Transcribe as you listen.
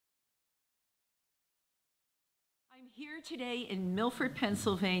Here today in Milford,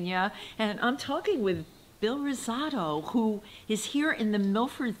 Pennsylvania, and I'm talking with Bill Rosado, who is here in the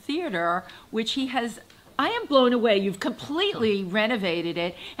Milford Theater, which he has. I am blown away. You've completely renovated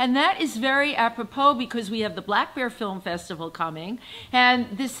it, and that is very apropos because we have the Black Bear Film Festival coming,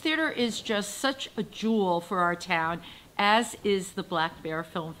 and this theater is just such a jewel for our town, as is the Black Bear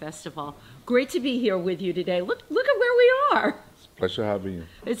Film Festival. Great to be here with you today. Look at where we are. Pleasure having you.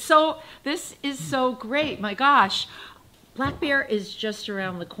 This is so great, my gosh. Black Bear is just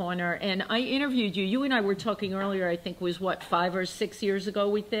around the corner, and I interviewed you. You and I were talking earlier, I think was what, 5 or 6 years ago,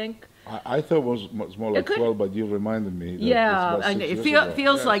 we think? I thought it was more like 12, but you reminded me. That yeah, it feels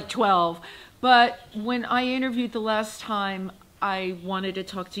yes. like 12. But when I interviewed the last time, I wanted to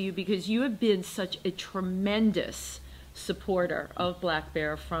talk to you because you have been such a tremendous supporter of Black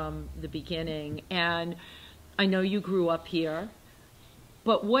Bear from the beginning. And I know you grew up here.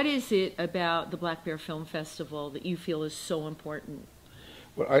 But what is it about the Black Bear Film Festival that you feel is so important?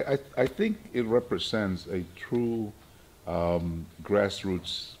 Well, I think it represents a true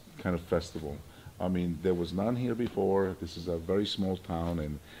grassroots kind of festival. I mean, there was none here before. This is a very small town,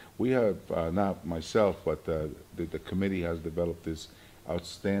 and we have, not myself, but the committee has developed this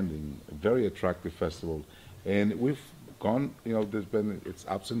outstanding, very attractive festival. And we've gone, there's been its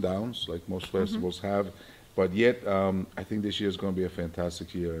ups and downs, like most festivals have. But yet, I think this year is going to be a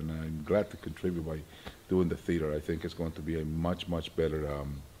fantastic year, and I'm glad to contribute by doing the theater. I think it's going to be a much, much better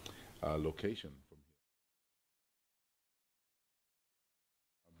location.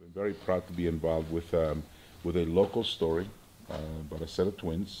 I've been very proud to be involved with a local story about a set of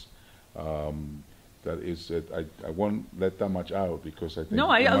twins. That is, I won't let that much out because I think. No,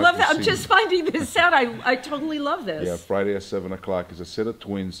 I love that. I'm just finding this out. I totally love this. Yeah, Friday at 7 o'clock is a set of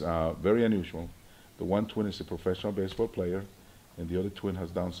twins, very unusual. The one twin is a professional baseball player, and the other twin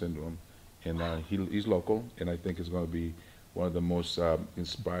has Down syndrome, and he's local, and I think it's going to be one of the most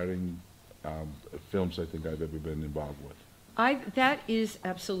inspiring films I think I've ever been involved with. That is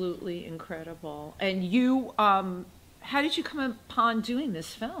absolutely incredible. And you, how did you come upon doing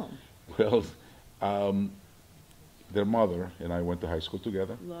this film? Well, their mother and I went to high school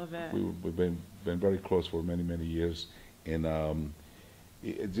together. Love it. We've been very close for many, many years, and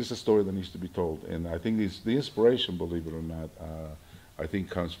it's just a story that needs to be told. And I think the inspiration, believe it or not, I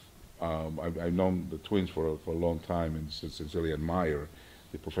think comes. I've known the twins for a long time and sincerely admire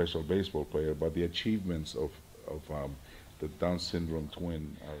the professional baseball player, but the achievements of the Down syndrome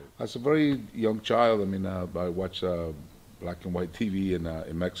twin. As a very young child, I mean, I watched black and white TV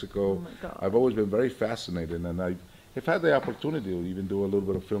in Mexico. Oh my God. I've always been very fascinated, and I've had the opportunity to even do a little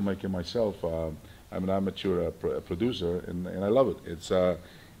bit of filmmaking myself. I'm an amateur producer, and I love it. It's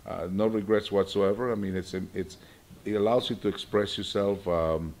no regrets whatsoever. I mean, it allows you to express yourself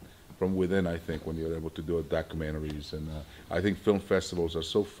from within, I think, when you're able to do documentaries. And I think film festivals are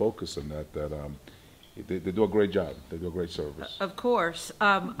so focused on that they do a great job. They do a great service. Of course.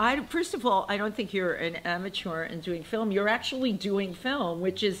 First of all, I don't think you're an amateur in doing film. You're actually doing film,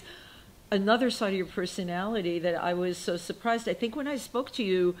 which is another side of your personality that I was so surprised. I think when I spoke to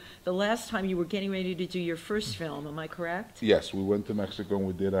you the last time, you were getting ready to do your first film. Am I correct? Yes, we went to Mexico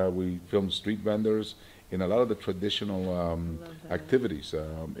and we filmed street vendors in a lot of the traditional activities,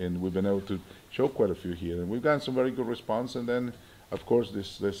 and we've been able to show quite a few here, and we've gotten some very good response. And then, of course,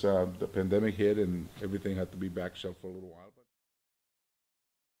 the pandemic hit, and everything had to be back shelved for a little while. But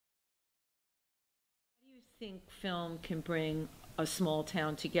how do you think film can bring a small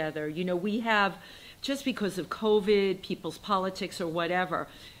town together? You know, we have, just because of COVID, people's politics or whatever,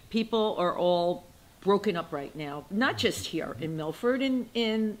 people are all broken up right now, not just here in Milford,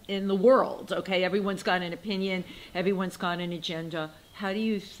 in the world, okay? Everyone's got an opinion, everyone's got an agenda. How do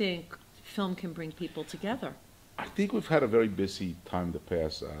you think film can bring people together? I think we've had a very busy time the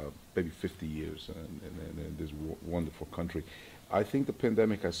past maybe 50 years in this wonderful country. I think the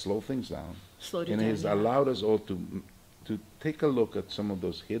pandemic has slowed things down. And it has allowed us all to take a look at some of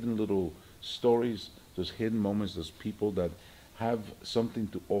those hidden little stories, those hidden moments, those people that have something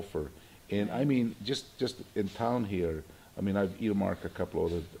to offer. And I mean, just in town here, I mean, I've earmarked a couple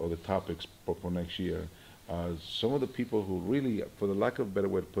of other topics for next year. Some of the people who really, for the lack of a better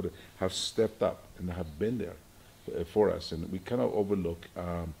way to put it, have stepped up and have been there for us, and we kind of overlook.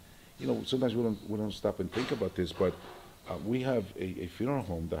 Sometimes we don't stop and think about this, but we have a funeral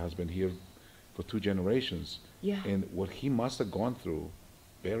home that has been here for 2 generations. Yeah. And what he must have gone through,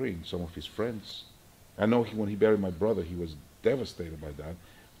 burying some of his friends. I know when he buried my brother, he was devastated by that.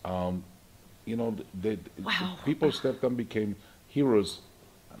 Wow. People stepped up, became heroes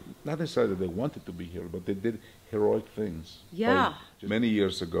not necessarily that they wanted to be here, but they did heroic things. Yeah. Many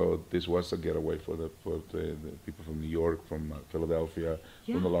years ago, this was a getaway for the people from New York, from Philadelphia,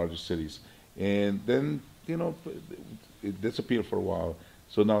 from the largest cities. And then, you know, it disappeared for a while.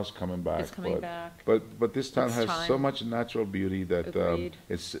 So now it's coming back. It's coming back. But this town has so much natural beauty that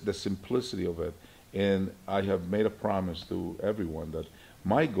it's the simplicity of it. And I have made a promise to everyone that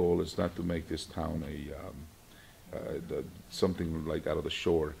my goal is not to make this town something like out of the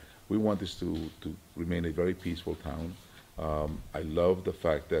shore. We want this to remain a very peaceful town. I love the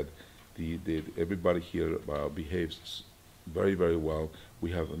fact that everybody here behaves very, very well.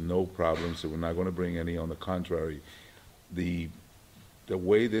 We have no problems, so we're not going to bring any. On the contrary, the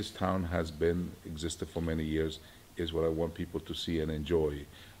way this town has existed for many years is what I want people to see and enjoy.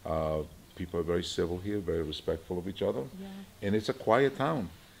 People are very civil here, very respectful of each other, and it's a quiet town.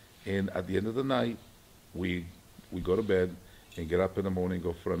 And at the end of the night, we go to bed and get up in the morning,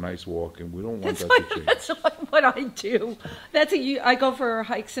 go for a nice walk, and we don't want that to change. That's what I do. I go for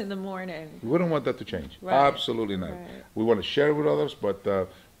hikes in the morning. We don't want that to change. Right. Absolutely not. Right. We want to share it with others, but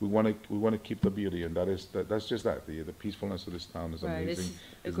we want to keep the beauty, and that's just that. The peacefulness of this town is amazing.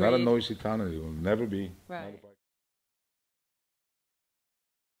 It's not a noisy town, and it will never be. Right.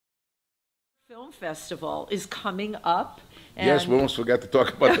 Film festival is coming up. Yes, we almost forgot to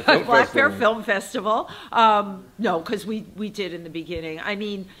talk about the film Black festival. Bear Film Festival. No, because we did in the beginning. I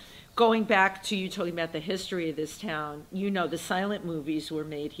mean, going back to you talking about the history of this town, you know, the silent movies were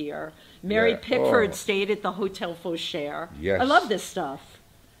made here. Mary Pickford stayed at the Hotel Fauchère. Yes. I love this stuff.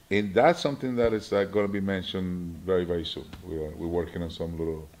 And that's something that is going to be mentioned very, very soon. We're working on some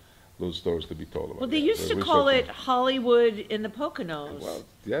little stories to be told about. Well, they used to call it Hollywood in the Poconos. Well,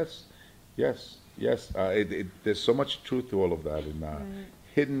 yes. There's so much truth to all of that, and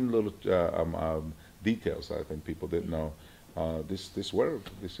hidden little details I think people didn't know. This is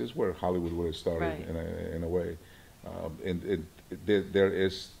where Hollywood would have started in a way, and there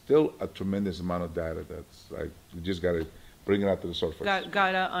is still a tremendous amount of data that's like you just got to bring it out to the surface.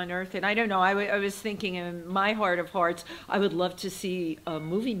 Got to unearth it. I don't know. I was thinking in my heart of hearts, I would love to see a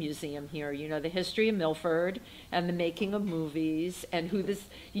movie museum here. You know, the history of Milford and the making of movies, and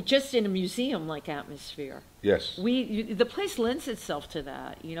just in a museum-like atmosphere. Yes. The place lends itself to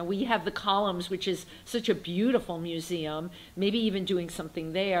that. You know, we have the Columns, which is such a beautiful museum. Maybe even doing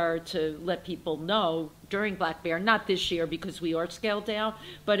something there to let people know during Black Bear. Not this year because we are scaled down,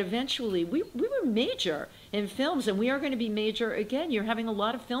 but eventually we were major in films, and we are going to be major again. You're having a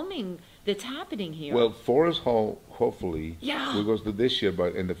lot of filming that's happening here. Well, Forest Hall, hopefully, we go to this year,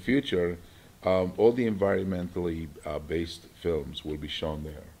 but in the future, all the environmentally based films will be shown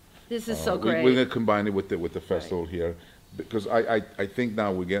there. This is so great. We're going to combine it with the festival here, because I think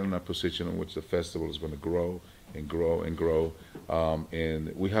now we're getting in a position in which the festival is going to grow and grow and grow,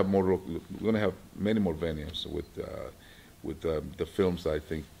 and we have more. We're going to have many more venues with the films that I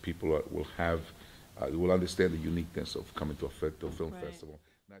think people will understand the uniqueness of coming to a film festival.